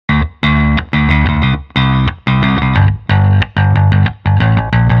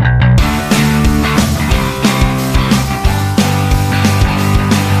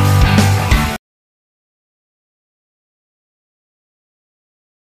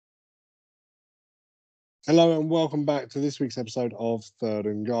Hello and welcome back to this week's episode of Third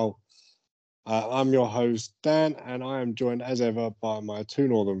and Goal. I'm your host, Dan, and I am joined as ever by my two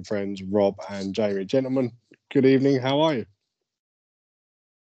northern friends, Rob and Jamie. Gentlemen, good evening. How are you?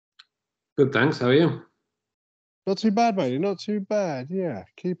 Good, thanks. How are you? Not too bad, mate. Not too bad. Yeah,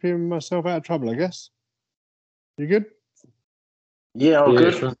 keeping myself out of trouble, I guess. You good? Yeah, all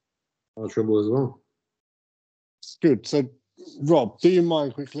good. Sure. All trouble as well. Good. So, Rob, do you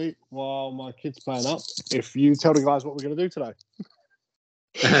mind quickly, while my kids plan up, if you tell the guys what we're going to do today?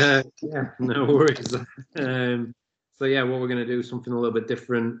 Yeah, no worries. What we're going to do is something a little bit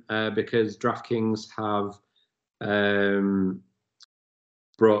different because DraftKings have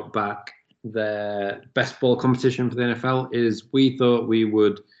brought back their best ball competition for the NFL. We thought we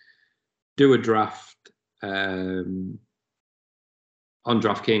would do a draft on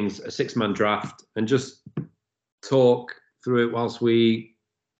DraftKings, a 6-man draft, and just talk through it whilst we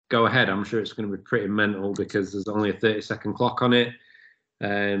go ahead. I'm sure it's going to be pretty mental because there's only a 30-second clock on it.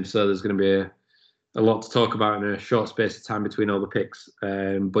 So there's going to be a lot to talk about in a short space of time between all the picks.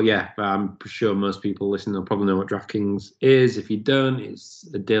 I'm sure most people listening will probably know what DraftKings is. If you don't, it's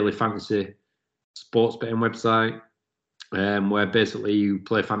a daily fantasy sports betting website where basically you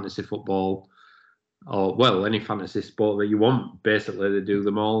play fantasy football or, any fantasy sport that you want. Basically, they do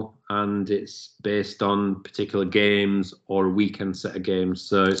them all, and it's based on particular games or a weekend set of games.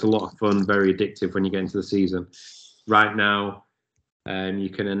 So it's a lot of fun, very addictive when you get into the season. Right now,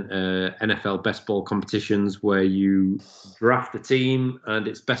 you can enter NFL best ball competitions where you draft a team and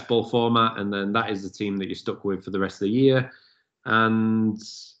it's best ball format, and then that is the team that you're stuck with for the rest of the year. And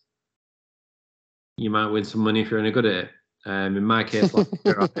you might win some money if you're any good at it. In my case, last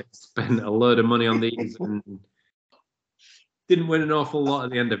year, I spent a load of money on these and didn't win an awful lot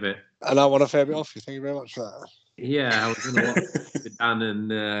at the end of it. And I want a fair bit off you. Thank you very much for that. Yeah, I was in a lot with Dan,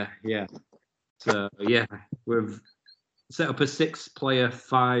 and So we've set up a 6-player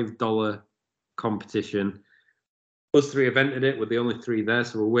 $5 competition. Us three have entered it. We're the only three there,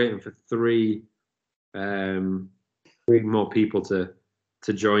 so we're waiting for three more people to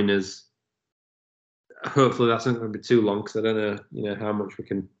join us. Hopefully that's not going to be too long because I don't know, how much we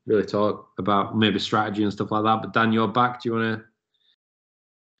can really talk about maybe strategy and stuff like that. But Dan, you're back. Do you want to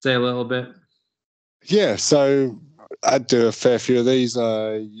say a little bit? Yeah, so I do a fair few of these.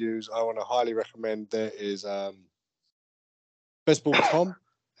 I want to highly recommend there is Best Ball Tom,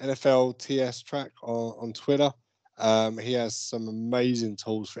 NFL TS track on Twitter. He has some amazing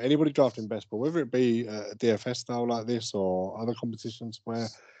tools for anybody drafting best ball, whether it be a DFS style like this or other competitions where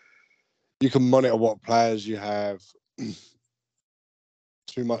you can monitor what players you have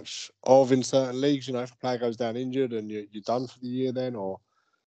too much of in certain leagues. If a player goes down injured and you're done for the year then, or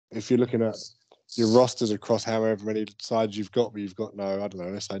if you're looking at your rosters across however many sides you've got, but you've got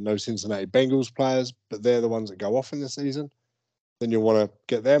let's say no Cincinnati Bengals players, but they're the ones that go off in the season, then you'll want to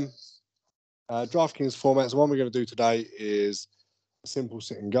get them. DraftKings formats, the one we're going to do today is a simple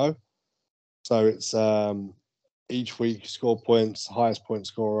sit and go. So it's each week score points, highest point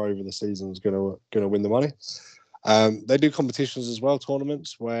scorer over the season is going to win the money. They do competitions as well,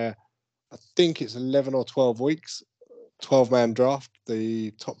 tournaments where I think it's 11 or 12 weeks, 12-man draft.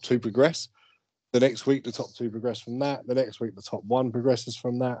 The top two progress. The next week, the top two progress from that. The next week, the top one progresses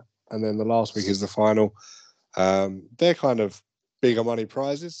from that. And then the last week is the final. They're kind of bigger money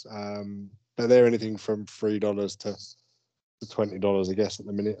prizes, but they're anything from $3 to $20, I guess, at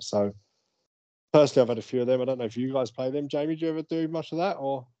the minute. So personally, I've had a few of them. I don't know if you guys play them. Jamie, do you ever do much of that,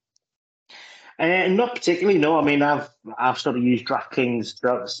 or? Not particularly, no. I mean, I've sort of used DraftKings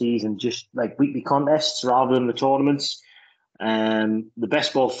throughout the season, just like weekly contests rather than the tournaments. The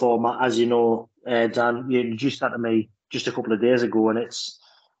best ball format, as you know, Dan, you introduced that to me just a couple of days ago, and it's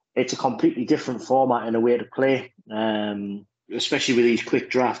a completely different format and a way to play. Especially with these quick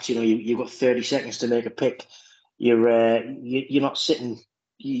drafts, you've got 30 seconds to make a pick. You're not sitting.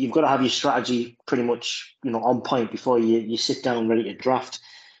 You've got to have your strategy pretty much, on point before you sit down ready to draft.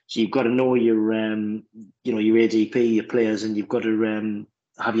 So you've got to know your ADP, your players, and you've got to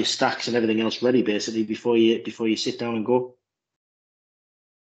have your stacks and everything else ready basically before you sit down and go.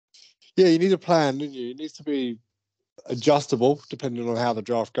 Yeah, you need a plan, don't you? It needs to be adjustable depending on how the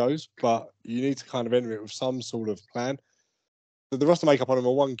draft goes, but you need to kind of enter it with some sort of plan. So the roster makeup on them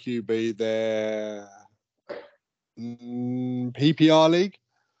are 1 QB, they're PPR league,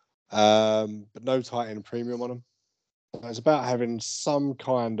 but no tight end premium on them. So it's about having some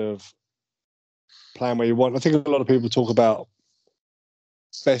kind of plan where you want. I think a lot of people talk about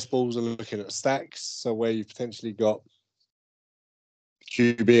best balls and looking at stacks, so where you've potentially got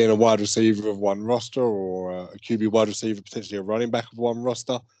QB and a wide receiver of one roster, or a QB wide receiver, potentially a running back of one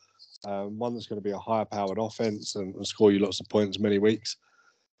roster. one that's going to be a higher-powered offense and score you lots of points many weeks.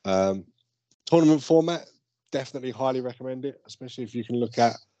 Tournament format, definitely highly recommend it, especially if you can look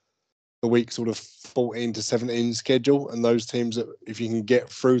at the week sort of 14 to 17 schedule and those teams that, if you can get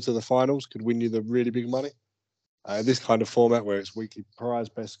through to the finals, could win you the really big money. This kind of format where it's weekly prize,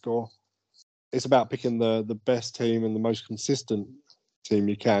 best score, it's about picking the best team and the most consistent team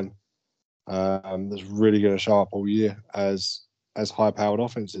you can. That's really going to show up all year as high-powered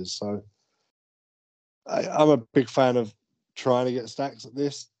offenses. So I'm a big fan of trying to get stacks at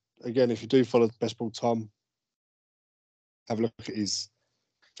this. Again, if you do follow Best Ball Tom, have a look at his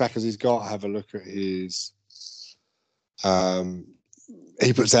trackers he's got. Have a look at his.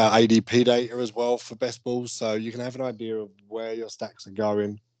 He puts out ADP data as well for best balls, so you can have an idea of where your stacks are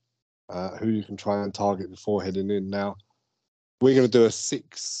going, who you can try and target before heading in. Now, we're going to do a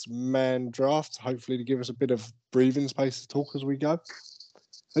 6-man draft, hopefully to give us a bit of breathing space to talk as we go.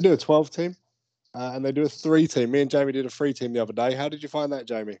 They do a 12-team, and they do a 3-team. Me and Jamie did a 3-team the other day. How did you find that,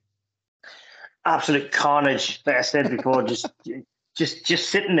 Jamie? Absolute carnage, like I said before, just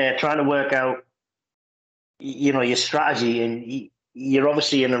sitting there trying to work out, your strategy, and you're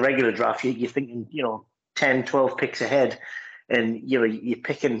obviously in a regular draft, you're thinking, 10, 12 picks ahead, and you're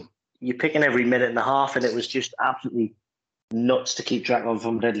picking every minute and a half, and it was just absolutely nuts to keep track of, if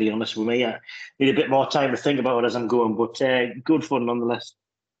I'm deadly honest with me. I need a bit more time to think about it as I'm going, but good fun nonetheless.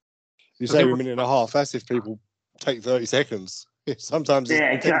 You say every minute and a half, that's if people take 30 seconds. Sometimes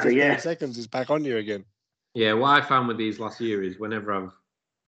 10-15 seconds is back on you again. Yeah, what I found with these last year is whenever I'm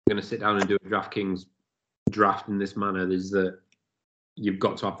going to sit down and do a DraftKings draft in this manner, is that you've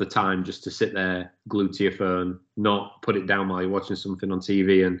got to have the time just to sit there glued to your phone, not put it down while you're watching something on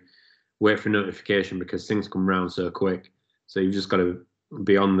TV and wait for notification, because things come round so quick. So you've just got to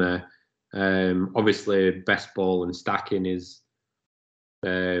be on there. Obviously, best ball and stacking is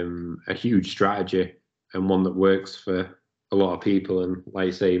a huge strategy and one that works for a lot of people. And like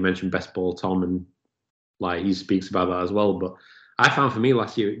you say, you mentioned Best Ball Tom, and like he speaks about that as well. But I found for me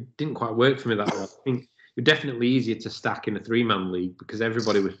last year, it didn't quite work for me that way. I think it's definitely easier to stack in a 3-man league because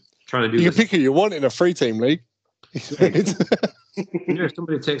everybody was trying to do. You can pick who you want in a 3-team league. If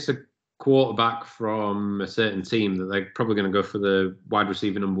somebody takes a quarterback from a certain team, that they're probably going to go for the wide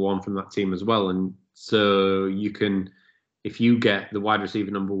receiver number 1 from that team as well. And so you can, if you get the wide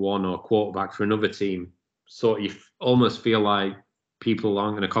receiver number 1 or quarterback for another team, sort you almost feel like people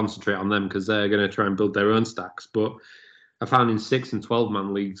aren't going to concentrate on them because they're going to try and build their own stacks. But I found in 6 and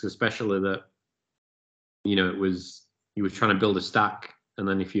 12-man leagues, especially, that it was, you were trying to build a stack, and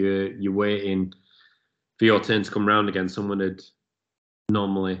then if you're waiting for your turn to come round again, someone would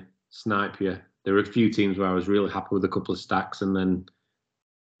normally snipe you. There were a few teams where I was really happy with a couple of stacks, and then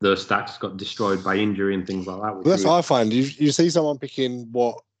those stacks got destroyed by injury and things like that. Well, that's what I find. You see someone picking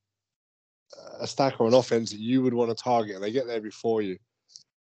a stack or an offense that you would want to target, and they get there before you.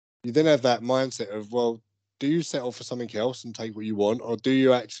 You then have that mindset of, well, do you settle for something else and take what you want, or do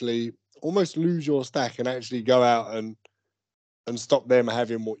you actually almost lose your stack and actually go out and stop them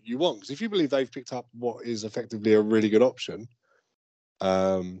having what you want? Because if you believe they've picked up what is effectively a really good option,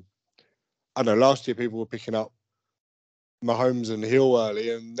 I know last year people were picking up Mahomes and Hill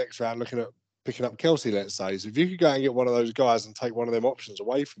early, and next round looking at picking up Kelsey, let's say. So if you could go and get one of those guys and take one of them options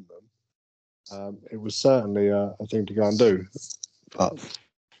away from them, it was certainly a thing to go and do. But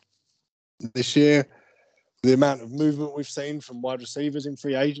this year, the amount of movement we've seen from wide receivers in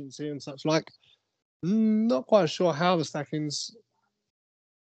free agency and such like, not quite sure how the stacking's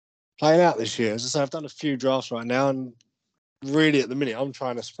playing out this year. As I say, I've done a few drafts right now, and really at the minute, I'm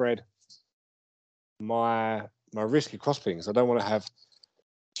trying to spread my risk across things. I don't want to have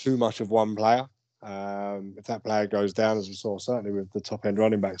too much of one player. If that player goes down, as we saw certainly with the top-end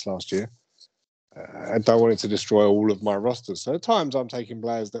running backs last year, I don't want it to destroy all of my rosters. So at times I'm taking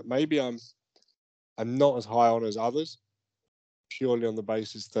players that maybe I'm not as high on as others, purely on the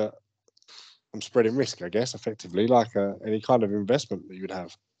basis that I'm spreading risk, I guess, effectively, like any kind of investment that you would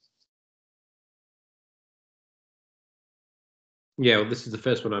have. Yeah, well, this is the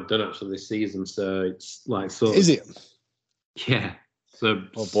first one I've done actually this season, so it's like sort of. Is it? Yeah. So,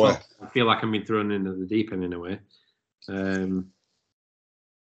 oh boy, I feel like I'm being thrown into the deep end in a way.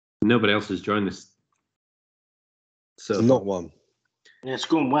 Nobody else has joined this. So not one. Yeah, it's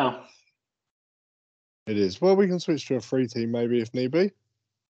going well. It is. Well, we can switch to a 3-team maybe if need be.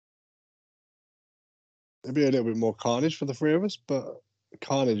 There'll be a little bit more carnage for the 3 of us, but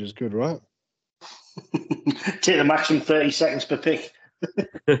carnage is good, right? Take the maximum 30 seconds per pick.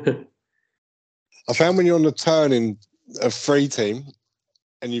 I found when you're on the turn in a 3-team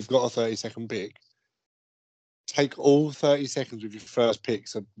and you've got a 30-second pick, take all 30 seconds with your first pick.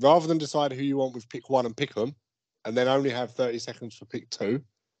 So rather than decide who you want with pick 1 and pick them, and then only have 30 seconds for pick 2,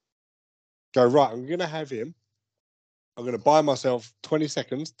 go, right, I'm going to have him. I'm going to buy myself 20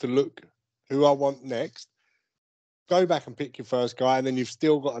 seconds to look who I want next. Go back and pick your first guy, and then you've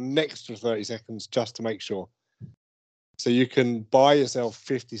still got an extra 30 seconds just to make sure. So you can buy yourself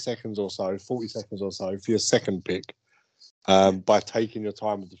 50 seconds or so, 40 seconds or so for your second pick by taking your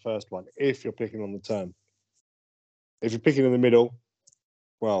time with the first one, if you're picking on the turn. If you're picking in the middle,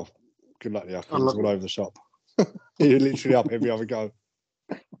 well, good luck to you. It's all over the shop. You're literally up every other go.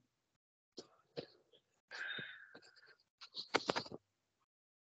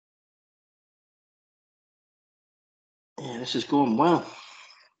 Yeah, this is going well.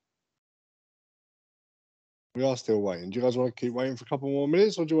 We are still waiting. Do you guys want to keep waiting for a couple more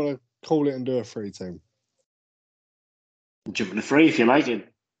minutes, or do you want to call it and do a free team? Jump in the free if you like. It'd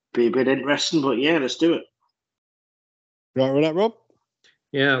be a bit interesting, but yeah, let's do it. You right with that, Rob?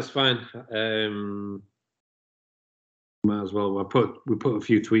 Yeah, that's fine. Might as well. We put a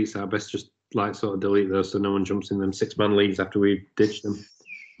few tweets out. Best just like sort of delete those so no one jumps in them 6-man leagues after we ditch them.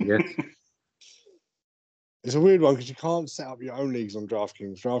 Yeah. It's a weird one because you can't set up your own leagues on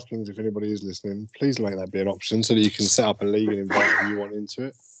DraftKings. DraftKings, if anybody is listening, please make that be an option so that you can set up a league and invite who you want into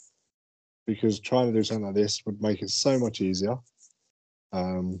it. Because trying to do something like this would make it so much easier.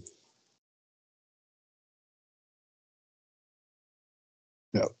 Yeah.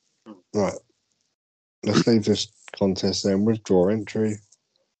 Right. Let's leave this contest then. Withdraw entry.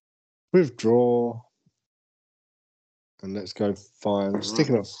 Withdraw. And let's go find.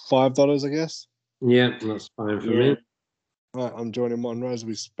 Sticking at $5, I guess. Yeah, that's fine for me. Right, I'm joining Monroe as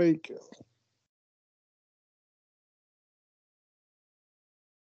we speak.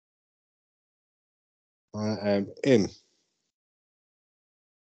 I am in.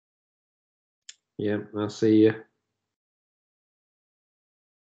 Yeah, I'll see you.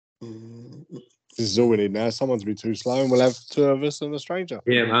 This is all we need now. Someone to be too slow, and we'll have 2 of us and a stranger.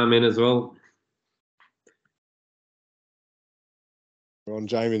 Yeah, I'm in as well. We're on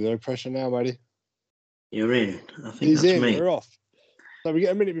Jamie. No pressure now, matey. You're in. I think He's that's in. me. We're off. So we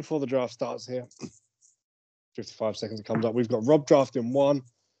get a minute before the draft starts here. 55 seconds it comes up. We've got Rob drafting 1,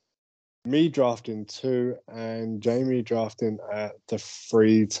 me drafting 2, and Jamie drafting at the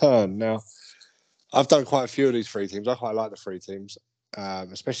free turn. Now, I've done quite a few of these free teams. I quite like the free teams,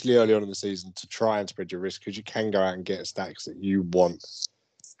 especially early on in the season, to try and spread your risk because you can go out and get stacks that you want.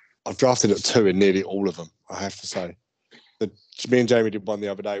 I've drafted at 2 in nearly all of them, I have to say. Me and Jamie did one the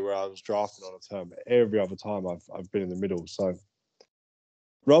other day where I was drafting on a turn, but every other time I've been in the middle. So,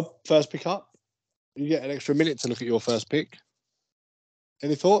 Rob, first pick up. You get an extra minute to look at your first pick.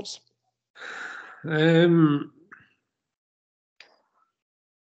 Any thoughts? Yeah,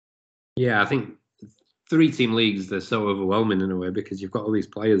 I think 3-team leagues, they're so overwhelming in a way because you've got all these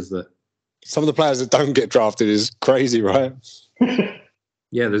players that... Some of the players that don't get drafted is crazy, right?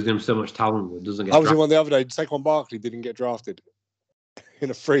 Yeah, there's going to be so much talent that doesn't get I was drafted. in one the other day. Saquon Barkley didn't get drafted in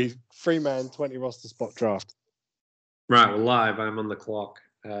a free-man 20 roster spot draft. Right, we're live. I'm on the clock.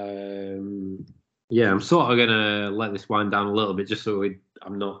 Yeah, I'm sort of going to let this wind down a little bit just so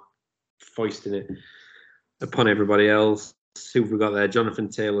I'm not foisting it upon everybody else. Who have we got there? Jonathan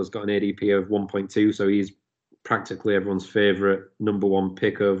Taylor's got an ADP of 1.2, so he's practically everyone's favourite number 1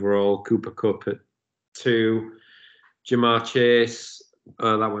 pick overall. Cooper Kupp at 2. Jamar Chase.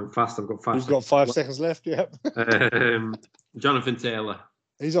 That went fast. I've got 5 You've got 5 seconds left, yep. Jonathan Taylor.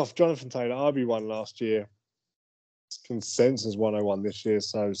 He's off. Jonathan Taylor, RB1 last year. Consensus 101 this year,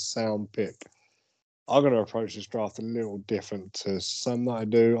 so sound pick. I'm going to approach this draft a little different to some that I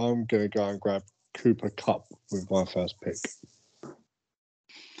do. I'm going to go and grab Cooper Kupp with my first pick.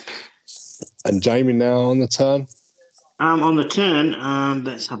 And Jamie now on the turn. I'm on the turn.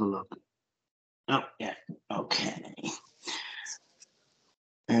 Let's have a look. Oh, yeah. Okay.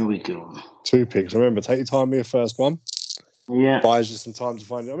 There we go. 2 picks. Remember, take your time with your first one. Yeah. Buys you some time to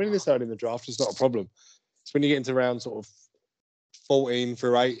find it. I mean, this early in the draft, it's not a problem. It's when you get into around sort of 14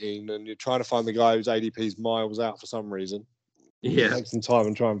 through 18 and you're trying to find the guy whose ADP's miles out for some reason. Yeah. Take some time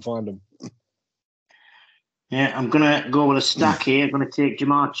and try and find him. Yeah, I'm going to go with a stack here. I'm going to take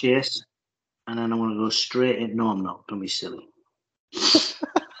Jamar Chase. And then I want to go straight in. No, I'm not. Don't be silly.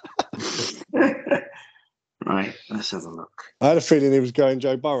 Right, let's have a look. I had a feeling he was going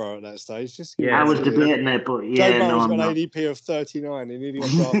Joe Burrow at that stage. I was debating it, but yeah, Joe Burrow's got no, an ADP of 39. He nearly got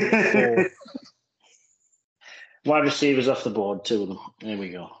drafted at 4. Wide receivers off the board, 2 of them. There we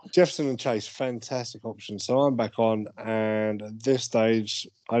go. Jefferson and Chase, fantastic options. So I'm back on, and at this stage,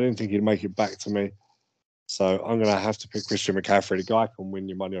 I didn't think he'd make it back to me. So I'm going to have to pick Christian McCaffrey. The guy can win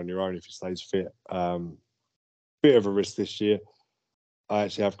your money on your own if he stays fit. bit of a risk this year. I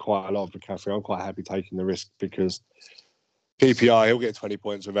actually have quite a lot of McCaffrey. I'm quite happy taking the risk because PPR, he'll get 20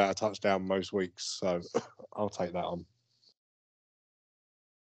 points without a touchdown most weeks. So I'll take that on.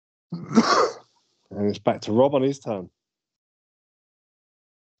 And it's back to Rob on his turn.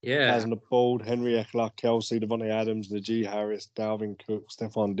 Yeah. As on the board, Henry Eckler, Kelsey, Devontae Adams, Najee Harris, Dalvin Cook,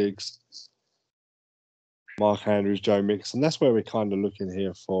 Stephon Diggs, Mark Andrews, Joe Mixon. That's where we're kind of looking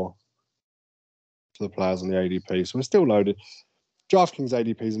here for the players on the ADP. So we're still loaded. DraftKings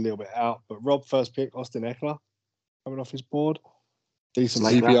ADP is a little bit out, but Rob, first pick, Austin Eckler, coming off his board. Decent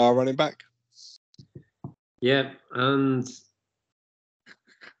Like PPR that. running back. Yeah, and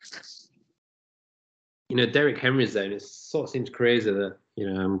Derrick Henry's there, and it sort of seems crazy that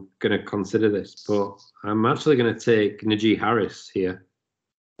I'm going to consider this, but I'm actually going to take Najee Harris here.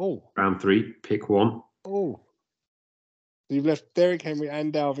 Oh, round 3, pick 1. Oh. So you've left Derrick Henry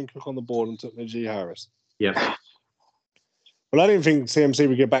and Dalvin Cook on the board and took Najee Harris. Yeah. Well, I didn't think CMC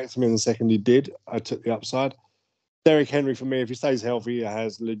would get back to me in the second he did. I took the upside. Derrick Henry, for me, if he stays healthy, he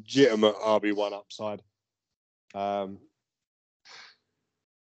has legitimate RB1 upside.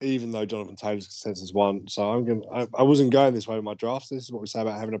 Even though Jonathan Taylor's consensus won. So I wasn't going this way with my drafts. This is what we say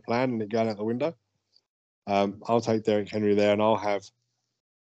about having a plan and it going out the window. I'll take Derrick Henry there and I'll have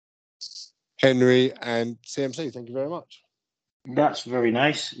Henry and CMC. Thank you very much. That's very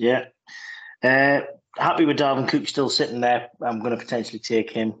nice. Yeah. Happy with Dalvin Cook still sitting there. I'm going to potentially take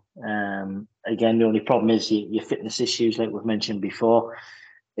him. Again, the only problem is your fitness issues, like we've mentioned before.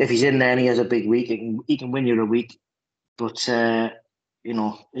 If he's in there and he has a big week, he can win you a week. But,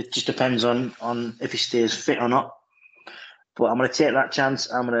 it just depends on if he stays fit or not. But I'm going to take that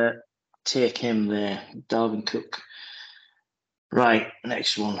chance. I'm going to take him there, Dalvin Cook. Right,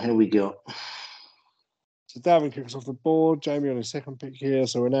 next one. Here we go. So Dalvin Cook's off the board. Jamie on his second pick here.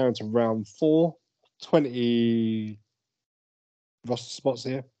 So we're now into round 4. 20 roster spots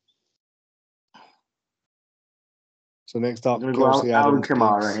here. So next up, Kelsey Alvin Adams.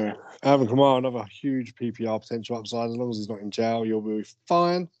 Kamara here. Alvin Kamara, another huge PPR potential upside. As long as he's not in jail, you'll be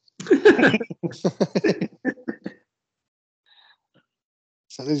fine.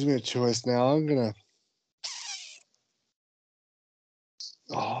 So this is me a choice now. I'm going to...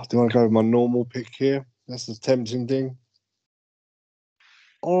 do you want to go with my normal pick here? That's the tempting thing.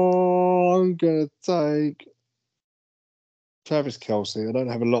 I'm going to take Travis Kelce. I don't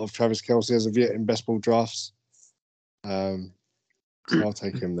have a lot of Travis Kelce as of yet in best ball drafts. So I'll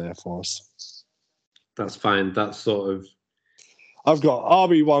take him there for us. That's fine. That's sort of... I've got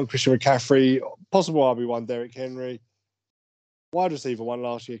RB1 Christian McCaffrey, possible RB1 Derrick Henry, wide receiver 1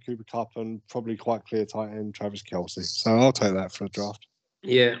 last year, Cooper Kupp, and probably quite clear tight end Travis Kelce. So I'll take that for a draft.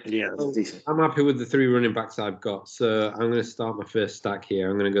 Yeah, that's decent. I'm happy with the 3 running backs I've got. So I'm going to start my first stack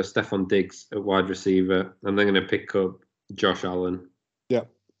here. I'm going to go Stephon Diggs at wide receiver, and then going to pick up Josh Allen. Yep.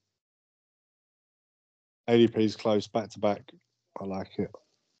 ADP's close, back to back. I like it.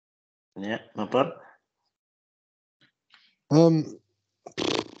 Yeah, not bad. I'm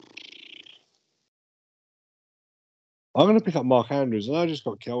going to pick up Mark Andrews, and I just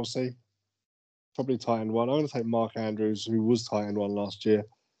got Kelsey. Probably tight end 1. I'm going to take Mark Andrews, who was tight end 1 last year.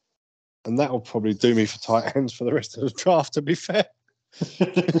 And that will probably do me for tight ends for the rest of the draft, to be fair.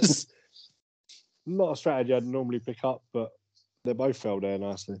 Not a strategy I'd normally pick up, but they both fell there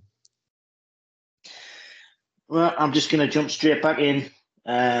nicely. Well, I'm just going to jump straight back in.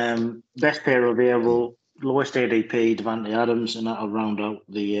 Best pair available, lowest ADP, Devontae Adams, and that'll round out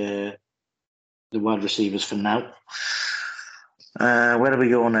the wide receivers for now. Where do we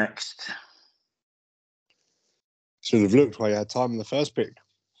go next? Should have looked while you had time in the first pick.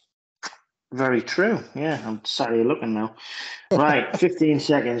 Very true. Yeah, I'm sorry looking now. Right, 15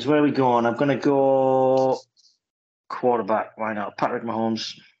 seconds. Where are we going? I'm going to go quarterback. Why not? Patrick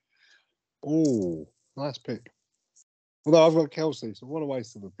Mahomes. Oh, nice pick. Although I've got Kelsey, so what a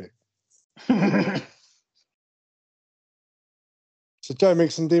waste of a pick. So Joe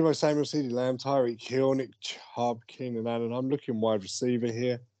Mixon, Deebo Samuel, CeeDee Lamb, Tyreek Hill, Nick Chubb, Keenan Allen. I'm looking wide receiver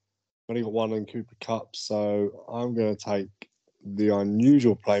here. I've only got one in Cooper Kupp, so I'm going to take the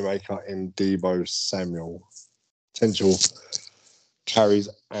unusual playmaker in Deebo Samuel. Potential carries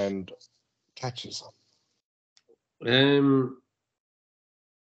and catches. Yeah,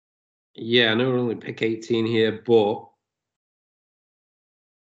 I know we're only pick 18 here, but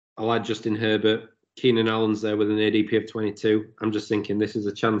I like Justin Herbert. Keenan Allen's there with an ADP of 22. I'm just thinking this is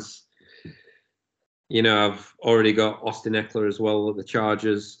a chance. I've already got Austin Eckler as well at the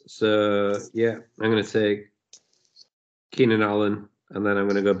Chargers. So, yeah, I'm going to take Keenan Allen, and then I'm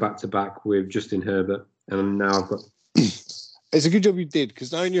going to go back-to-back with Justin Herbert. And now I've got... It's a good job you did,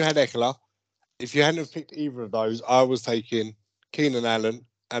 because knowing you had Eckler, if you hadn't have picked either of those, I was taking Keenan Allen,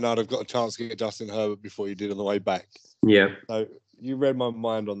 and I'd have got a chance to get Justin Herbert before you did on the way back. Yeah. So you read my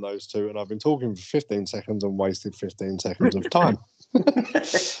mind on those two, and I've been talking for 15 seconds and wasted 15 seconds of time.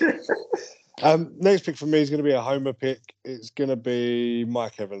 Next pick for me is going to be a homer pick. It's going to be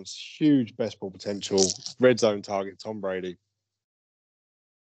Mike Evans. Huge best ball potential. Red zone target, Tom Brady.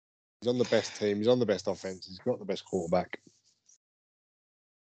 He's on the best team. He's on the best offense. He's got the best quarterback.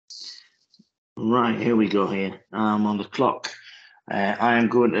 Right, here we go here. I'm on the clock. I am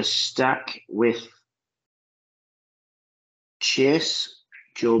going to stack with Chase,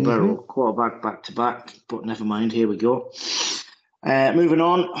 Joe Burrow, quarterback back-to-back, but never mind. Here we go. Moving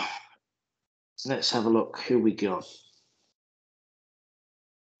on. Let's have a look who we got.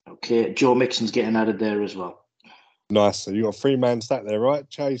 Okay, Joe Mixon's getting added there as well. Nice. So you got a 3-man stack there, right?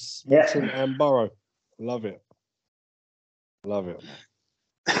 Chase, Mixon, and Burrow. Love it. Love it.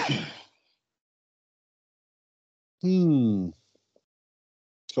 It's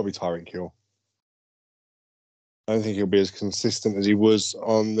got to be Tyreek Hill. I don't think he'll be as consistent as he was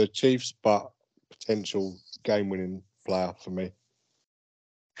on the Chiefs, but potential game-winning player for me.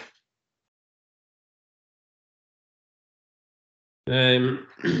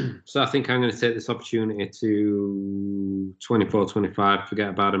 So I think I'm going to take this opportunity to 24-25, forget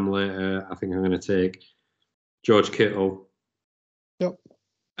about him later. I think I'm going to take George Kittle. Yep.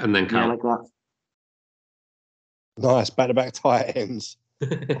 And then I like that. Nice, back-to-back tight ends.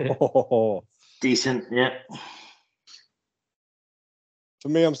 Decent, yeah. For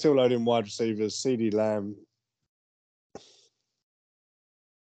me, I'm still loading wide receivers. CeeDee Lamb,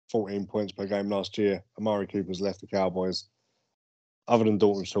 14 points per game last year. Amari Cooper's left the Cowboys. Other than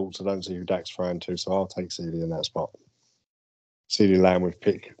Dalton Schultz, I don't see who Dak's throwing to, so I'll take CeeDee in that spot. CeeDee Lamb with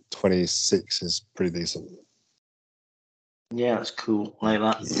pick 26 is pretty decent. Yeah, that's cool. I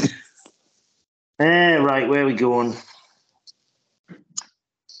like that. Right, where are we going?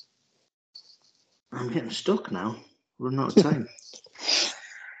 I'm getting stuck now. Running out of time.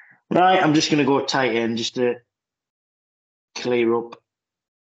 Right, I'm just going to go tight end just to clear up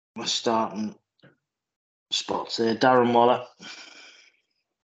my starting spots there. Darren Waller.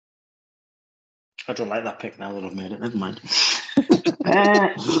 I don't like that pick now that I've made it. Never mind.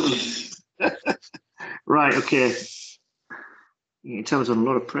 Right, okay. You can tell there's a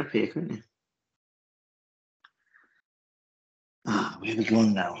lot of prep here, can't you? Where are we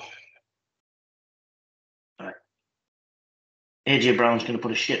going now? All right. AJ Brown's going to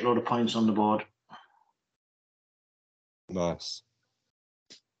put a shitload of points on the board. Nice.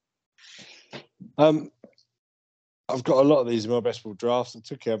 I've got a lot of these in my best ball drafts. I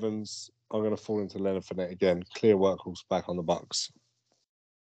took Evans. I'm going to fall into Leonard Fournette again. Clear workhorse back on the Bucks.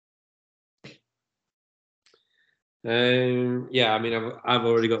 Yeah, I mean, I've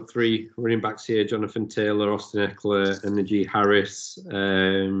already got 3 running backs here: Jonathan Taylor, Austin Eckler, and Najee Harris.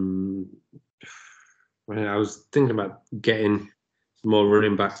 I was thinking about getting some more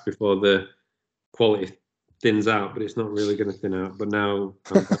running backs before the quality thins out, but it's not really going to thin out. But now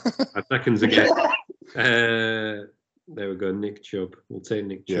I'm at seconds again. There we go, Nick Chubb. We'll take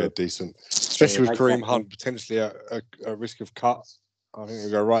Nick Chubb. Yeah, decent. Especially with Kareem Hunt potentially at risk of cut. I think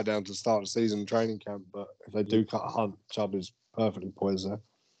they'll go right down to the start of the season training camp. But if they do cut Hunt, Chubb is perfectly poised there.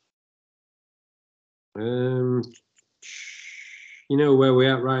 You know where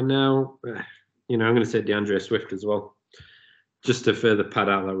we're at right now? I'm going to take DeAndre Swift as well. Just to further pad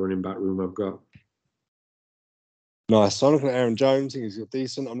out that running back room I've got. Nice. So I'm looking at Aaron Jones. I think he's got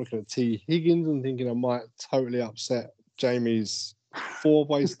decent. I'm looking at T. Higgins and thinking I might totally upset Jamie's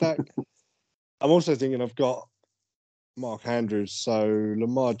 4-way stack. I'm also thinking I've got Mark Andrews. So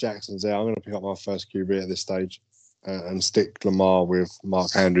Lamar Jackson's there. I'm going to pick up my first QB at this stage and stick Lamar with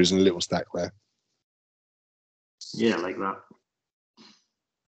Mark Andrews and a little stack there. Yeah, like that.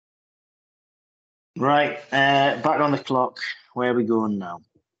 Right. Back on the clock. Where are we going now?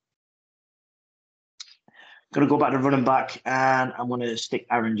 Going to go back to running back, and I'm going to stick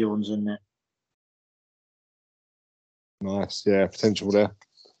Aaron Jones in there. Nice, yeah, potential there.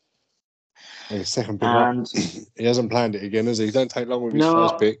 And second pick and up. He hasn't planned it again, has he? Don't take long with his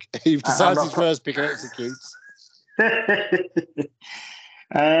first pick. He decides his first pick and executes.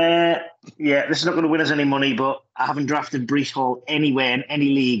 Yeah, this is not going to win us any money, but I haven't drafted Breece Hall anywhere in any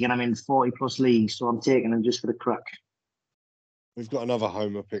league, and I'm in 40-plus leagues, so I'm taking him just for the crack. We've got another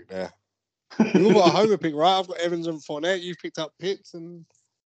homer pick there. You've got a homer pick, right? I've got Evans and Fournette. You've picked up Pitts, and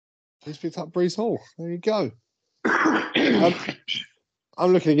he's picked up Breece Hall. There you go.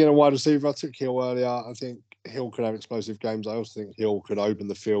 I'm looking again at wide receiver. I took Hill earlier. I think Hill could have explosive games. I also think Hill could open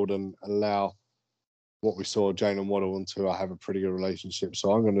the field and allow what we saw Jalen Waddle and Tua have a pretty good relationship.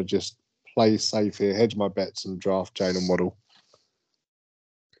 So I'm going to just play safe here, hedge my bets, and draft Jalen Waddle.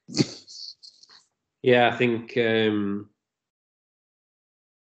 Yeah, I think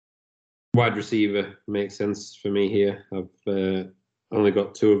wide receiver makes sense for me here. I've only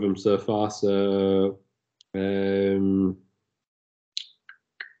got 2 of them so far, so I'd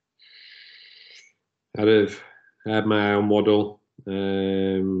had my eye on Waddle.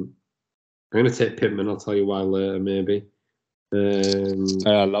 I'm going to take Pittman. I'll tell you why later, maybe.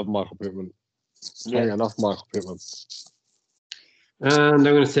 I love Michael Pittman. Yeah, enough Michael Pittman. And I'm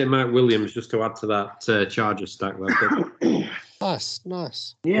going to take Mike Williams just to add to that Chargers stack.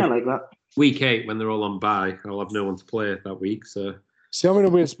 Nice. Yeah, I like that. Week 8, when they're all on bye, I'll have no one to play that week. So, see, I'm in a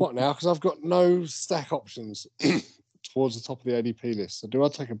weird spot now because I've got no stack options towards the top of the ADP list. So, do I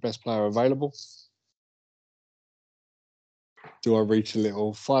take a best player available? Do I reach a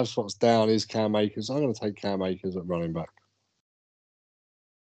little 5 spots down? Is Cam Akers? I'm going to take Cam Akers at running back.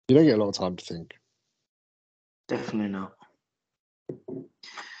 You don't get a lot of time to think. Definitely not.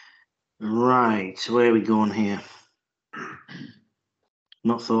 Right, where are we going here?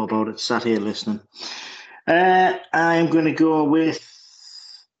 Not thought about it, sat here listening. I'm going to go with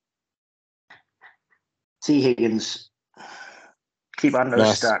T. Higgins. Keep adding to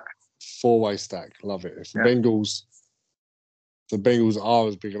the stack. 4-way stack. Love it. If the Bengals are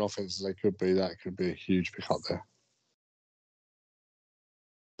as big an offense as they could be, that could be a huge pick up there.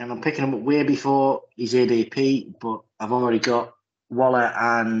 And I'm picking him up way before his ADP, but I've already got Waller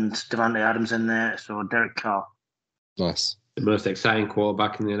and Davante Adams in there, so Derek Carr. Nice. The most exciting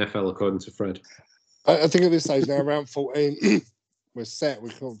quarterback in the NFL, according to Fred. I think at this stage now, around 14, we're set.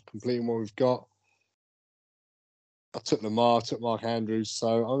 We're completing what we've got. I took Lamar, I took Mark Andrews,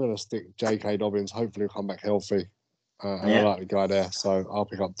 so I'm going to stick J.K. Dobbins. Hopefully he'll come back healthy. And I like the guy there, so I'll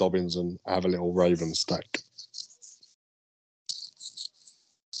pick up Dobbins and have a little Ravens stack.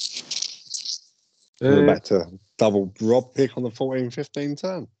 We're back to double Rob pick on the 14-15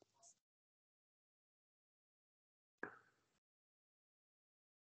 turn.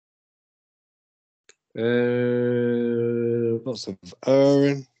 Lots of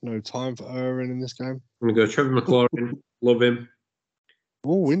Irwin. No time for Irwin in this game. I'm going to go Trevor McLaurin. Love him.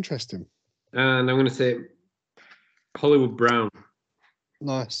 Oh, interesting. And I'm going to say Hollywood Brown.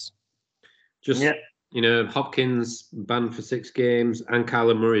 Nice. Just, Hopkins banned for 6 games and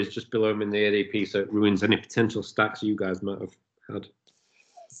Kyler Murray is just below him in the ADP, so it ruins any potential stacks you guys might have had.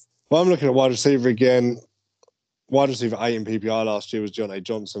 Well, I'm looking at wide receiver again. Wide receiver 8 in PPR last year was Deontay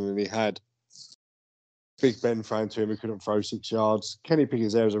Johnson, and he had Big Ben thrown to him. He couldn't throw 6 yards. Kenny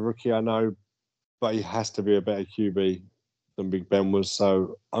Pickett's there as a rookie, I know, but he has to be a better QB than Big Ben was,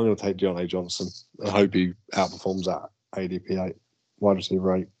 so I'm going to take Deontay Johnson. I hope he outperforms that ADP 8, wide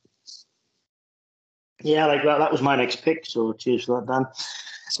receiver 8. Yeah, like that. That was my next pick, so cheers for that, Dan.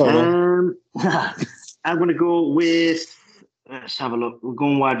 Sorry, I'm going to go with, let's have a look. We're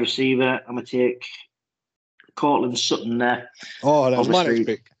going wide receiver. I'm going to take Cortland Sutton there. Oh, that was my next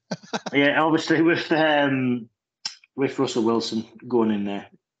pick. Yeah, obviously with Russell Wilson going in there.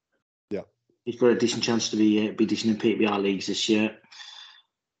 Yeah. He's got a decent chance to be decent in PPR leagues this year.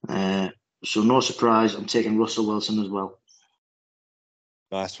 So no surprise, I'm taking Russell Wilson as well.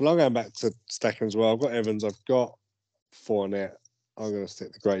 Nice. Well, I'm going back to stacking as well. I've got Evans. I've got Fournette. I'm going to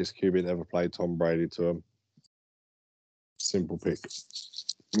stick the greatest QB that ever played, Tom Brady, to him. Simple pick.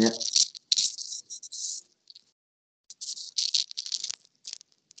 Yeah.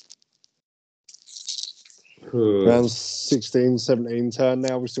 Round 16, 17 turn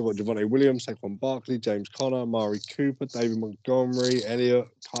now. We've still got Javonte Williams, Saquon Barkley, James Conner, Amari Cooper, David Montgomery, Elliott,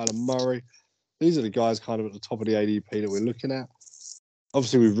 Kyler Murray. These are the guys kind of at the top of the ADP that we're looking at.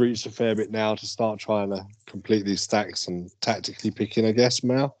 Obviously, we've reached a fair bit now to start trying to complete these stacks and tactically picking, I guess,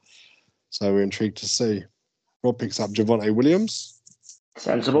 now. So we're intrigued to see. Rob picks up Javonte Williams.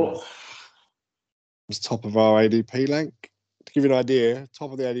 Sensible. It's top of our ADP rank. To give you an idea,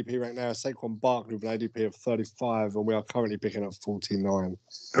 top of the ADP rank now is Saquon Barkley with an ADP of 35, and we are currently picking up 49.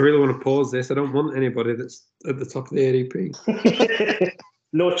 I really want to pause this. I don't want anybody that's at the top of the ADP.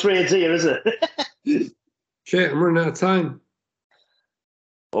 No trades here, is it? Shit, I'm running out of time.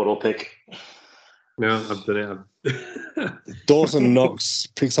 Auto pick. No, I've done it. Dawson Knox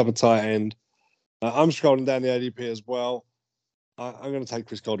picks up a tight end. I'm scrolling down the ADP as well. I'm going to take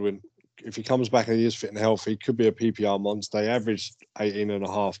Chris Godwin. If he comes back and he is fit and healthy, could be a PPR monster. He averaged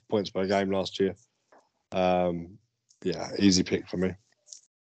 18.5 points per game last year. Yeah, easy pick for me.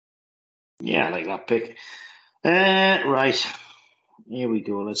 Yeah, I like that pick. Right. Here we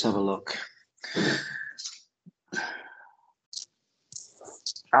go. Let's have a look.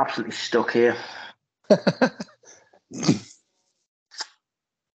 Absolutely stuck here.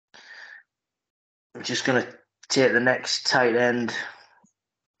 just going to take the next tight end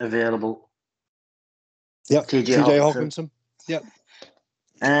available. Yep. TJ Hawkinson. Yep.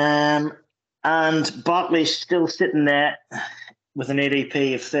 And Barkley's still sitting there with an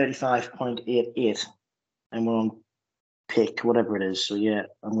ADP of 35.88, and we're on pick whatever it is. So yeah,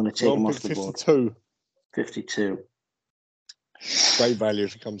 I'm going to take him off the board. 52. Great value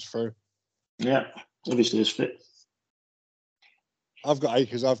if he comes through. Yeah, obviously is fit. I've got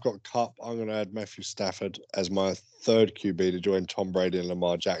Akers, I've got Cup. I'm going to add Matthew Stafford as my third QB to join Tom Brady and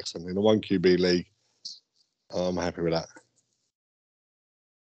Lamar Jackson in a 1 QB league. I'm happy with that.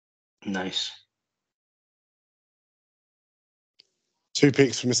 Nice. 2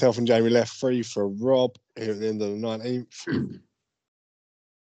 picks for myself and Jamie left, 3 for Rob here at the end of the 19th.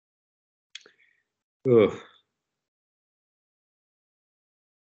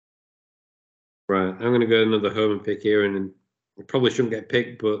 Right, I'm going to go another home and pick here, and I probably shouldn't get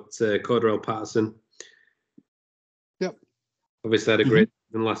picked, but Cordarrelle Patterson. Yep. Obviously had a great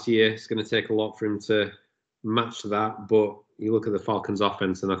season last year. It's going to take a lot for him to match that, but you look at the Falcons'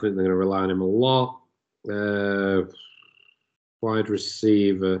 offense, and I think they're going to rely on him a lot. Wide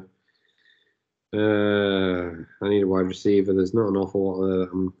receiver. I need a wide receiver. There's not an awful lot that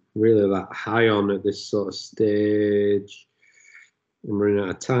I'm really that high on at this sort of stage. I'm running out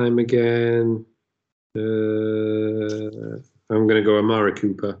of time again. I'm going to go Amari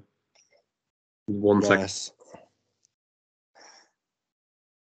Cooper. 1 second. Nice.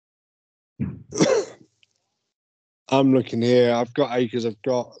 I'm looking here. I've got Akers, I've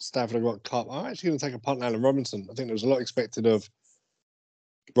got Stafford, I've got Cup. I'm actually going to take a punt on Allen Robinson. I think there was a lot expected of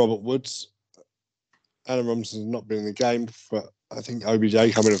Robert Woods. Allen Robinson's not been in the game, but I think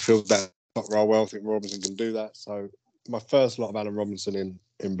OBJ coming and filled that role well. I think Robinson can do that. So my first lot of Allen Robinson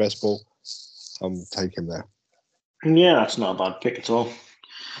in best ball, I'm taking there. Yeah, that's not a bad pick at all.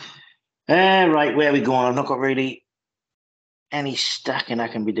 Right, where are we going? I've not got really any stacking I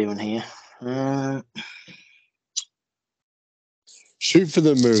can be doing here. Shoot for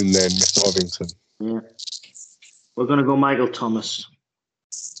the moon then, Mr. Robinson. Yeah. We're going to go Michael Thomas.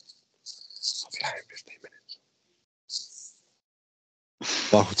 I'll be out in 15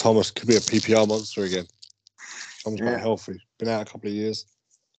 minutes. Michael Thomas could be a PPR monster again. Thomas quite healthy. Been out a couple of years.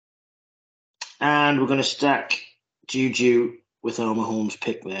 And we're going to stack Juju with our Mahomes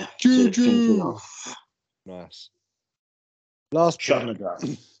pick there. Juju! Nice. Last shot in pick. the draft.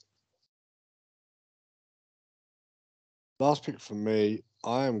 Last pick for me,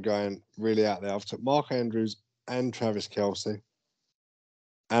 I am going really out there. I've took Mark Andrews and Travis Kelce,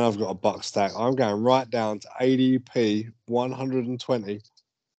 and I've got a buck stack. I'm going right down to ADP 120.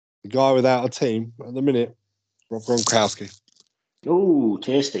 The guy without a team at the minute, Rob Gronkowski. Oh,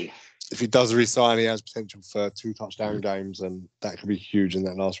 tasty. If he does resign, he has potential for 2 touchdown games, and that could be huge in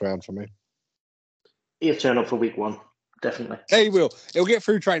that last round for me. He'll turn up for week 1, definitely. Yeah, he will. He'll get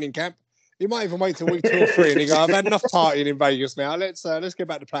through training camp. He might even wait till week 2 or 3 and he go, I've had enough partying in Vegas now. Let's get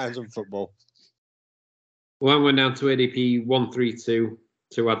back to playing some football. Well, I went down to ADP 132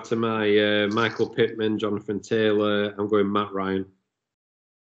 to add to my Michael Pittman, Jonathan Taylor. I'm going Matt Ryan.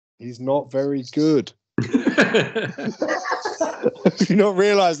 He's not very good. Do you not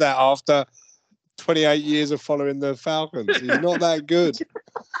realise that after 28 years of following the Falcons? He's not that good.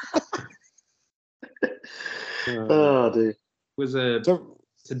 Oh, dude. It was a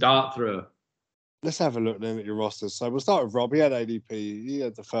dart throw. Let's have a look then at your rosters. So we'll start with Rob. He had ADP. He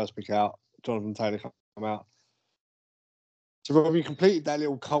had the first pick out. Jonathan Taylor come out. So Rob, you completed that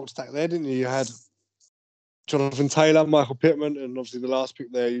little cult stack there, didn't you? You had Jonathan Taylor, Michael Pittman, and obviously the last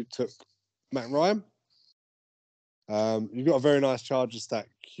pick there you took Matt Ryan. You've got a very nice Chargers stack.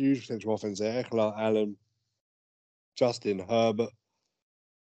 Huge potential offense there. Eckler, Allen, Justin, Herbert.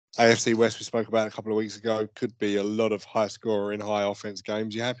 AFC West we spoke about a couple of weeks ago. Could be a lot of high scorer in high offense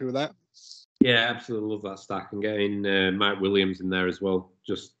games. You happy with that? Yeah, absolutely love that stack, and getting Mike Williams in there as well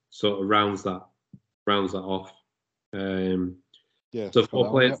just sort of rounds that off. So 4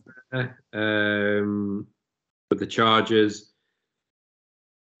 players there with the Chargers.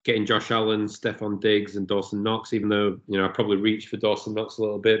 Getting Josh Allen, Stephon Diggs, and Dawson Knox. Even though I probably reached for Dawson Knox a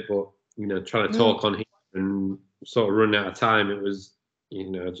little bit, but trying to talk on him and sort of run out of time, it was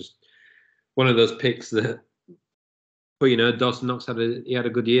just one of those picks that. But Dawson Knox had a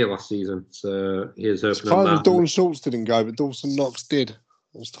good year last season, so here's hoping on that. Dalton Schultz didn't go, but Dawson Knox did.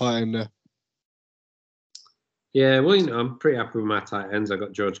 It was tight in there. Yeah, well, I'm pretty happy with my tight ends. I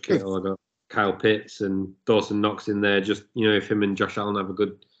got George Kittle, I got Kyle Pitts, and Dawson Knox in there. Just if him and Josh Allen have a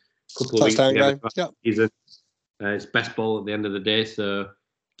good couple of weeks together, season, it's best ball at the end of the day. So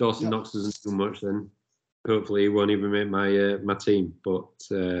Dawson Knox doesn't do much, then hopefully he won't even make my team. But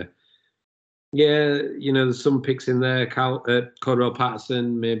Yeah, there's some picks in there. Cordell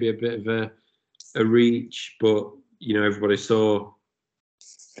Patterson, maybe a bit of a reach, but everybody saw.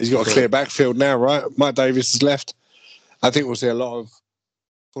 He's got a clear backfield now, right? Mike Davis has left. I think we'll see a lot of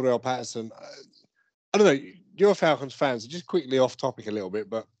Cordell Patterson. I don't know. You're a Falcons fan, so just quickly off topic a little bit,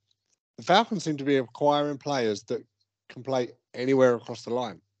 but the Falcons seem to be acquiring players that can play anywhere across the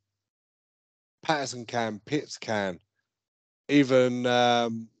line. Patterson can, Pitts can. Even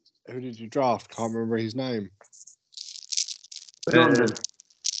who did you draft? Can't remember his name. London.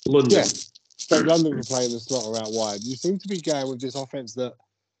 Yes. So London can play in the slot or out wide. You seem to be going with this offense that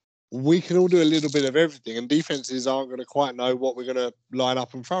we can all do a little bit of everything, and defenses aren't going to quite know what we're going to line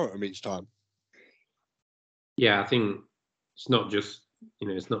up and throw at them each time. Yeah, I think it's not just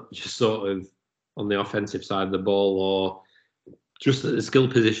sort of on the offensive side of the ball or just at the skill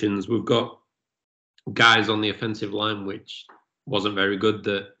positions. We've got guys on the offensive line which wasn't very good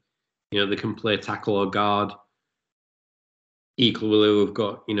that they can play tackle or guard. Equally, we've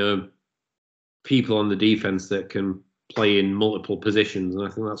got people on the defense that can play in multiple positions, and I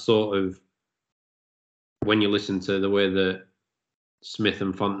think that's sort of when you listen to the way that Smith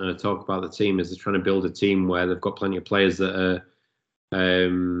and Fontner talk about the team, is they're trying to build a team where they've got plenty of players that are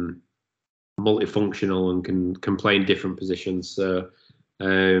multifunctional and can play in different positions. So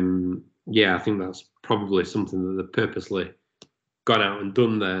I think that's probably something that they've purposely gone out and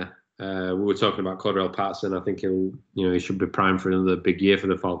done there. We were talking about Cordell Patterson. I think he should be primed for another big year for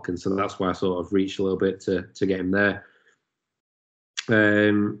the Falcons. So that's why I sort of reached a little bit to get him there.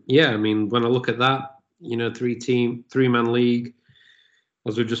 I mean, when I look at that, 3-man league,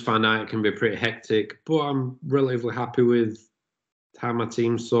 as we just found out, it can be pretty hectic. But I'm relatively happy with how my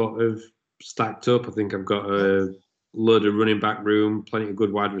team's sort of stacked up. I think I've got a load of running back room, plenty of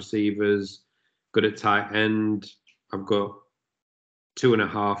good wide receivers, good at tight end. I've got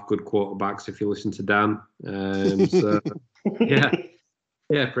 2.5 good quarterbacks, if you listen to Dan. Pretty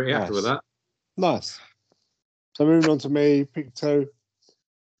happy with that. Nice. So moving on to me, pick 2.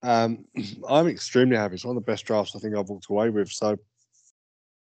 I'm extremely happy. It's one of the best drafts I think I've walked away with. So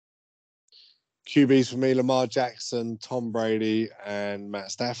QBs for me, Lamar Jackson, Tom Brady, and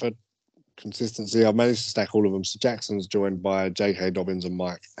Matt Stafford. Consistency, I've managed to stack all of them. So Jackson's joined by J.K. Dobbins and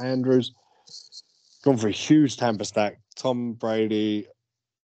Mike Andrews. Gone for a huge Tampa stack. Tom Brady,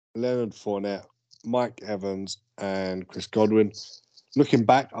 Leonard Fournette, Mike Evans, and Chris Godwin. Looking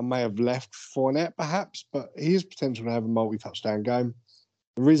back, I may have left Fournette perhaps, but he has potential to have a multi-touchdown game.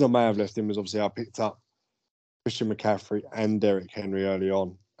 The reason I may have left him is obviously I picked up Christian McCaffrey and Derrick Henry early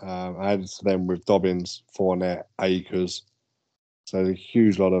on. I added to them with Dobbins, Fournette, Akers. So there's a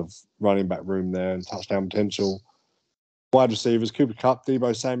huge lot of running back room there and touchdown potential. Wide receivers, Cooper Kupp,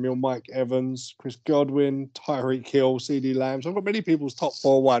 Deebo Samuel, Mike Evans, Chris Godwin, Tyreek Hill, CD Lamb. So I've got many people's top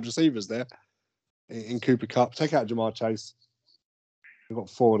 4 wide receivers there in Cooper Kupp. Take out Jamar Chase. We've got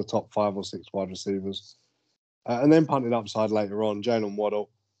 4 of the top 5 or 6 wide receivers. And then punted upside later on, Jalen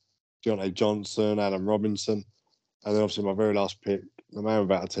Waddle, Deontay Johnson, Adam Robinson. And then obviously my very last pick, the man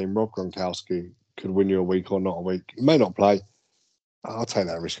without a team, Rob Gronkowski, could win you a week or not a week. He may not play. I'll take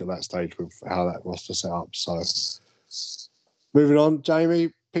that risk at that stage with how that roster set up. So moving on,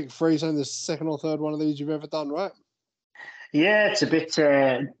 Jamie, pick 3. So the second or third one of these you've ever done, right? Yeah, it's a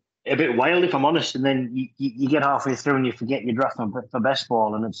bit wild if I'm honest. And then you get halfway through and you forget you're drafting for best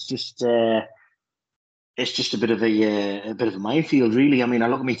ball, and it's just a bit of a minefield, really. I mean, I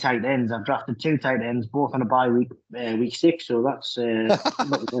look at my tight ends. I've drafted 2 tight ends, both on a bye week, week 6. So that's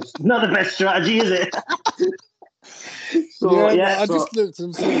not the best strategy, is it? I just looked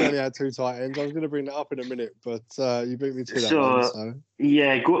and saw they only had 2 tight ends. I was going to bring that up in a minute, but you beat me to that one. So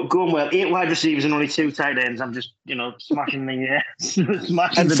yeah, going well. 8 wide receivers and only 2 tight ends. I'm just smashing the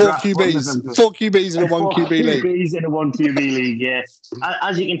smashing and the 4 draft. QBs, 4 QBs in a 1 QB league. 4 QBs in a 1 QB league. Yeah,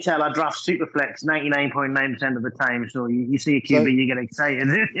 as you can tell, I draft Superflex 99.9% of the time. So you see a QB, you get excited.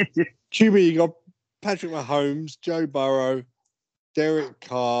 QB, you got Patrick Mahomes, Joe Burrow, Derek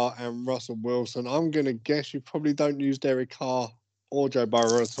Carr, and Russell Wilson. I'm going to guess you probably don't use Derek Carr or Joe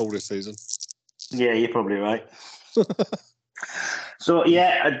Burrow at all this season. Yeah, you're probably right. So,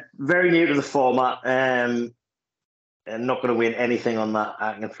 very new to the format. I'm not going to win anything on that,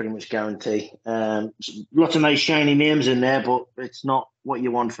 I can pretty much guarantee. Lots of nice shiny names in there, but it's not what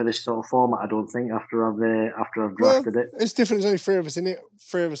you want for this sort of format, I don't think, after I've drafted it. It's different. There's only 3 of us in it.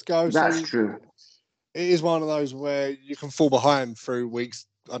 3 of us go. That's true. It is one of those where you can fall behind through weeks,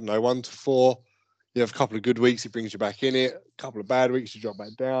 1 to 4. You have a couple of good weeks, it brings you back in it. A couple of bad weeks, you drop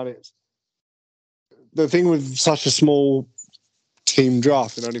back down. It's the thing with such a small team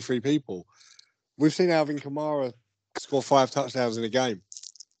draft and only 3 people. We've seen Alvin Kamara score 5 touchdowns in a game.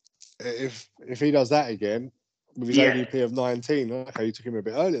 if he does that again with his ADP of 19, okay, you took him a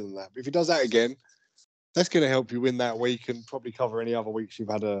bit earlier than that. But if he does that again, that's going to help you win that week and probably cover any other weeks you've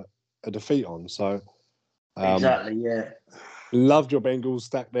had a defeat on. So exactly, yeah. Loved your Bengals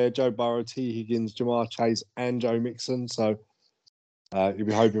stack there: Joe Burrow, T. Higgins, Jamar Chase, and Joe Mixon. So you'll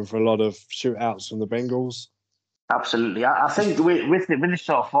be hoping for a lot of shootouts from the Bengals. Absolutely. I think with this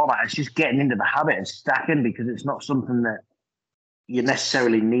sort of format, it's just getting into the habit of stacking, because it's not something that you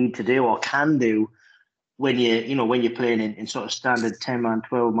necessarily need to do or can do when you're playing in sort of standard 10-man,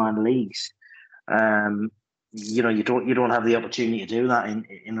 12-man leagues. You don't have the opportunity to do that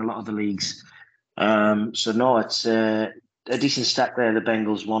in a lot of the leagues. So no, it's a decent stack there. The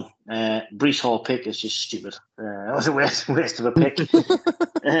Bengals won. Breece Hall pick is just stupid. It was a waste of a pick.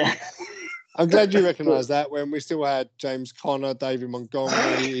 I'm glad you recognise that when we still had James Conner, David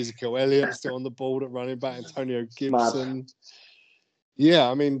Montgomery, Ezekiel Elliott still on the board at running back, Antonio Gibson. Mad. Yeah,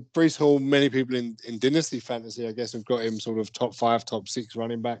 I mean, Breece Hall, many people in Dynasty Fantasy, I guess, have got him sort of top 5, top 6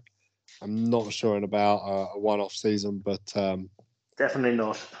 running back. I'm not sure about a one-off season, but... definitely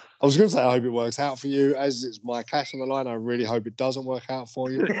not. I was going to say, I hope it works out for you. As it's my cash on the line, I really hope it doesn't work out for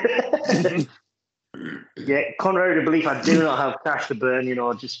you. Yeah, contrary to belief, I do not have cash to burn.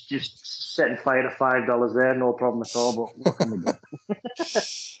 Just setting fire to $5 there, no problem at all. But what can we do?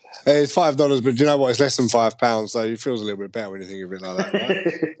 It's $5, but do you know what? It's less than £5, so it feels a little bit better when you think of it like that,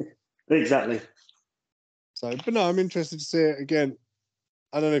 right? Exactly. So, but no, I'm interested to see it again.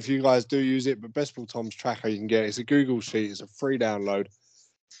 I don't know if you guys do use it, but Best Ball Tom's tracker you can get. It's a Google sheet. It's a free download.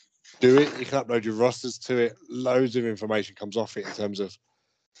 Do it. You can upload your rosters to it. Loads of information comes off it in terms of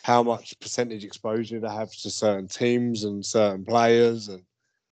how much percentage exposure to have to certain teams and certain players. And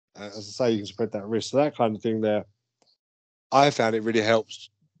as I say, you can spread that risk. So that kind of thing there, I found it really helps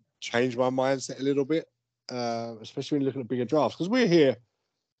change my mindset a little bit, especially when you're looking at bigger drafts. Because we're here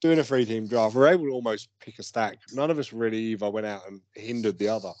doing a 3-team draft. We're able to almost pick a stack. None of us really either went out and hindered the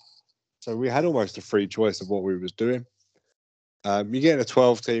other. So we had almost a free choice of what we was doing. You get a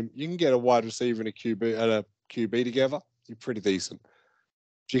 12-team, you can get a wide receiver and a QB together. You're pretty decent.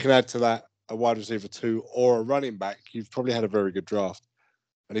 If you can add to that a wide receiver 2 or a running back, you've probably had a very good draft.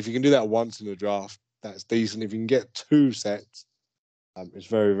 And if you can do that once in the draft, that's decent. If you can get 2 sets, it's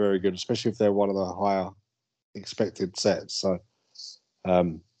very, very good, especially if they're one of the higher expected sets. So, a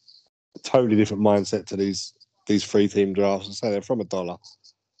totally different mindset to these 3-team drafts. I say they're from $1.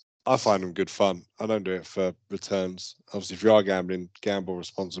 I find them good fun. I don't do it for returns. Obviously, if you are gambling, gamble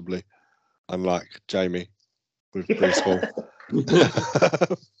responsibly, unlike Jamie with Breece Hall.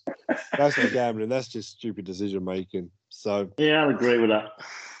 That's not gambling. That's just stupid decision making. So yeah, I'll agree with that.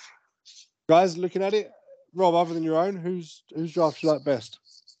 Guys, looking at it, Rob, other than your own, whose draft you like best?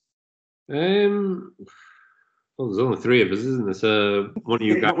 Well, there's only 3 of us, isn't there? So one of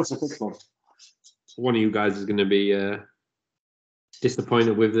you guys is going to be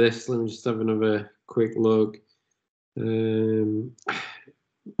disappointed with this. Let me just have another quick look.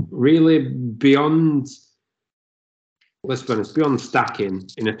 Really, beyond, let's be honest, beyond stacking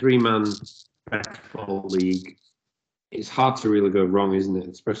in a 3-man basketball league, it's hard to really go wrong, isn't it?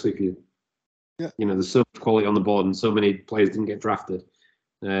 Especially if there's so much quality on the board and so many players didn't get drafted.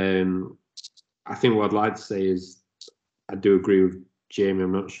 I think what I'd like to say is I do agree with Jamie.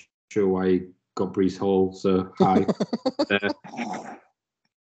 I'm not sure why he got Breece Hall so high.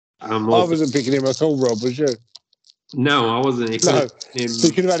 I wasn't picking him at all, Rob, was you? No, I wasn't. You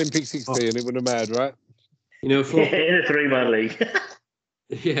could have had him pick 60 and it wouldn't have mattered, right? In a 3-man league.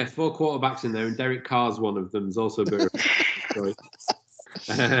 Yeah, 4 quarterbacks in there, and Derek Carr's one of them. Is also a bit of a choice.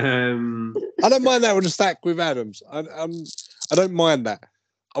 I don't mind that with a stack with Adams. I don't mind that.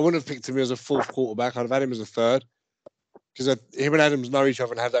 I wouldn't have picked him as a 4th quarterback. I'd have had him as a 3rd. Because him and Adams know each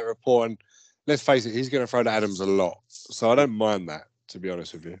other and have that rapport. And let's face it, he's going to throw to Adams a lot. So I don't mind that, to be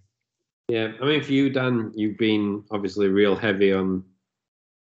honest with you. Yeah, I mean, for you, Dan, you've been obviously real heavy on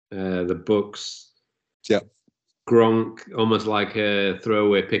the Bucks. Yeah. Gronk, almost like a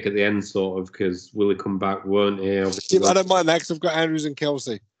throwaway pick at the end, sort of, because will he come back, won't he? Obviously, I don't mind that because I've got Andrews and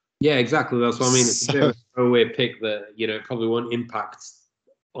Kelsey. Yeah, exactly. That's what I mean. It's a bit of a throwaway pick that, it probably won't impact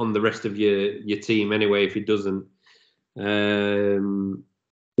on the rest of your team anyway if he doesn't.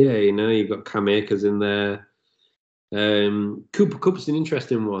 You've got Cam Akers in there. Cooper Kupp's an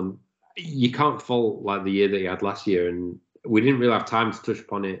interesting one. You can't fault like the year that he had last year, and we didn't really have time to touch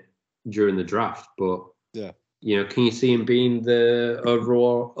upon it during the draft, but yeah. Can you see him being the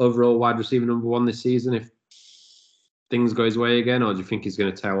overall wide receiver number 1 this season if things go his way again, or do you think he's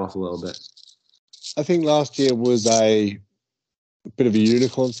going to tail off a little bit? I think last year was a bit of a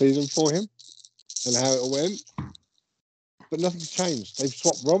unicorn season for him and how it went. but nothing's changed. They've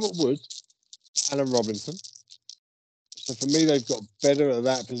swapped Robert Wood, Alan Robinson. So for me, they've got better at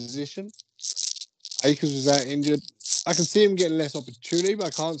that position. Akers was out injured. I can see him getting less opportunity, but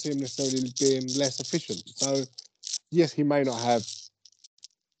I can't see him necessarily being less efficient. So, yes, he may not have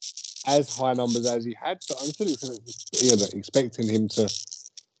as high numbers as he had, but I'm still expecting him to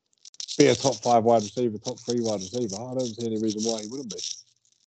be a top 5 wide receiver, top 3 wide receiver. I don't see any reason why he wouldn't be.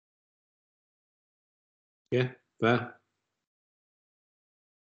 Yeah, fair.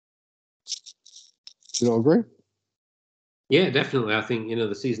 Do you not agree? Yeah, definitely. I think,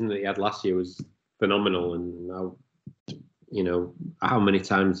 the season that he had last year was phenomenal. And now, how many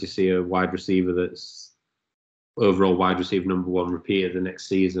times do you see a wide receiver that's overall wide receiver number 1 repeated the next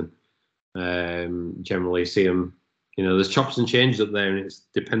season? Generally see him, there's chops and changes up there, and it's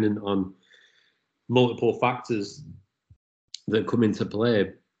dependent on multiple factors that come into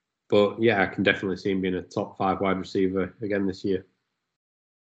play. But yeah, I can definitely see him being a top 5 wide receiver again this year.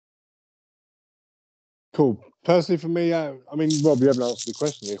 Cool. Personally, for me, I mean, Rob, you haven't answered the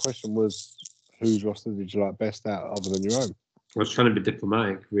question. The question was, whose roster did you like best out other than your own? I was trying to be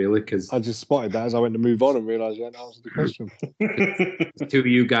diplomatic, really, because I just spotted that as I went to move on and realised you hadn't answered the question. It's 2 of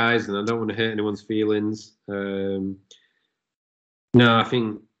you guys, and I don't want to hurt anyone's feelings. No, I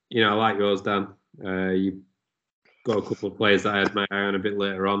think, I like yours, Dan. You got a couple of players that I had my eye on a bit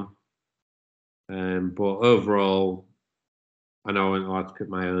later on. But overall, I know I won't allowed to pick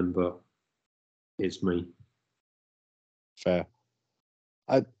my own, but it's me. Fair.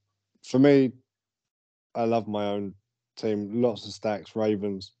 For me, I love my own team. Lots of stacks.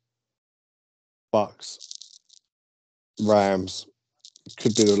 Ravens, Bucks, Rams.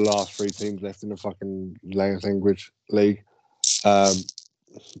 Could be the last 3 teams left in the fucking language league. And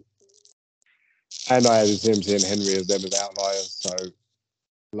I had Zimsy and Henry as them as outliers, so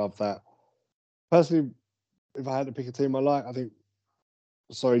love that. Personally, if I had to pick a team I like, I think,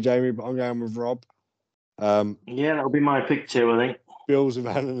 sorry, Jamie, but I'm going with Rob. Yeah, that'll be my pick too, I think. Bills with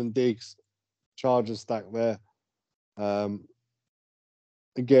Allen and Diggs. Chargers stack there.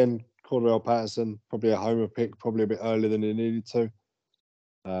 Again, Cordell Patterson, probably a homer pick, probably a bit earlier than he needed to.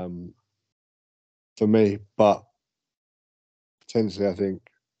 For me, but potentially I think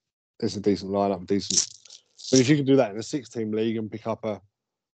it's a decent lineup, But if you can do that in a 6-team league and pick up a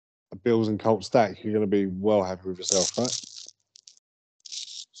Bills and Colts stack, you're going to be well happy with yourself, right?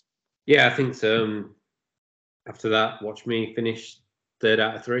 Yeah, I think so. After that, watch me finish 3rd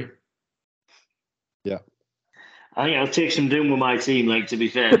out of 3. Yeah. I think I'll take some doom with my team, to be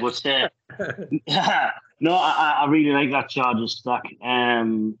fair. But no, I really like that Chargers stack.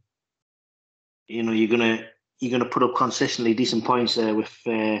 You're gonna put up consistently decent points there with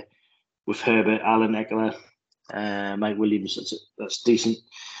Herbert, Allen, Eckler, Mike Williams. That's decent.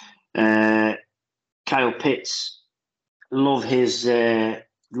 Kyle Pitts, love the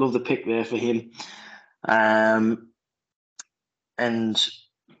pick there for him. And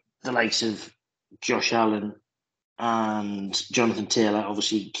the likes of Josh Allen and Jonathan Taylor,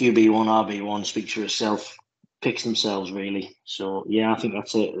 obviously QB1, RB1, speaks for itself, picks themselves really. So yeah, I think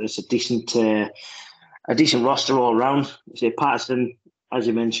that's a decent roster all around. Say Patterson, as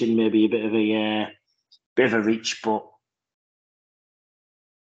you mentioned, maybe a bit of a reach, but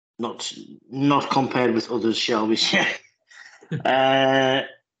not compared with others, shall we say?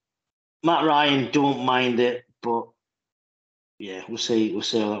 Matt Ryan, don't mind it, but yeah, we'll see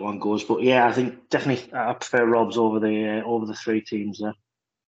how that one goes. But yeah, I think definitely I prefer Rob's over the 3 teams there.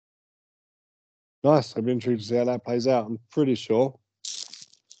 Nice. I've been intrigued to see how that plays out. I'm pretty sure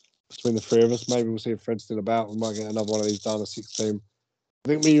between the 3 of us, maybe we'll see if Fred's still about. We might get another one of these down a 6-team. I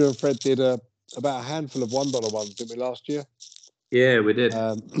think me, you, and Fred did about a handful of $1 ones, didn't we, last year? Yeah, we did.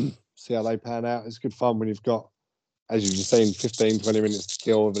 See how they pan out. It's good fun when you've got, as you've just seen, 15, 20 minutes to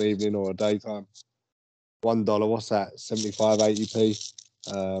kill of an evening or a daytime. $1, what's that? 75, 80p.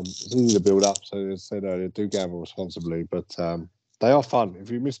 It's easy to build up, so as I said earlier, do gamble responsibly. But they are fun. If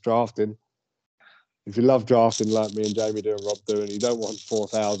you miss drafting, if you love drafting like me and Jamie do and Rob do, and you don't want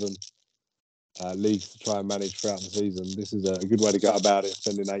 4,000 leagues to try and manage throughout the season, this is a good way to go about it,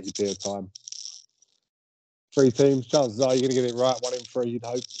 spending 80p of time. 3 teams, chances are you're going to get it right, 1 in 3, you'd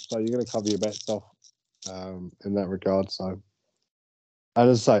hope. So you're going to cover your bets off in that regard. So, and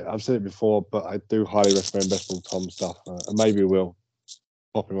as I say, I've said it before, but I do highly recommend Best Ball Tom stuff. And maybe we'll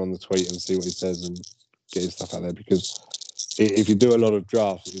pop him on the tweet and see what he says and get his stuff out there, because if you do a lot of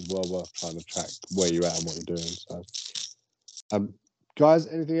drafts, it is well worth trying to track where you're at and what you're doing. So, guys,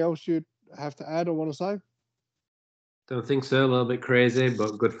 anything else you'd have to add or want to say? Don't think so. A little bit crazy,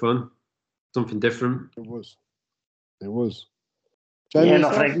 but good fun. Something different. It was. Jamie, Yeah,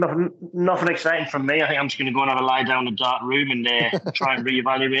 yourself? nothing exciting from me. I think I'm just going to go and have a lie down in a dark room and try and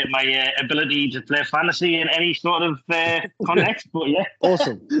reevaluate my ability to play fantasy in any sort of context. But yeah,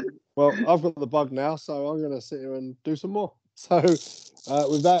 Awesome. Well, I've got the bug now, so I'm going to sit here and do some more. So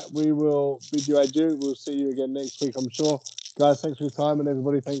with that, we will bid you adieu. We'll see you again next week, I'm sure. Guys, thanks for your time, and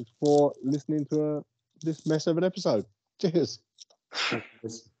everybody, thanks for listening to this mess of an episode. Cheers.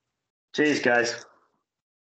 cheers, guys.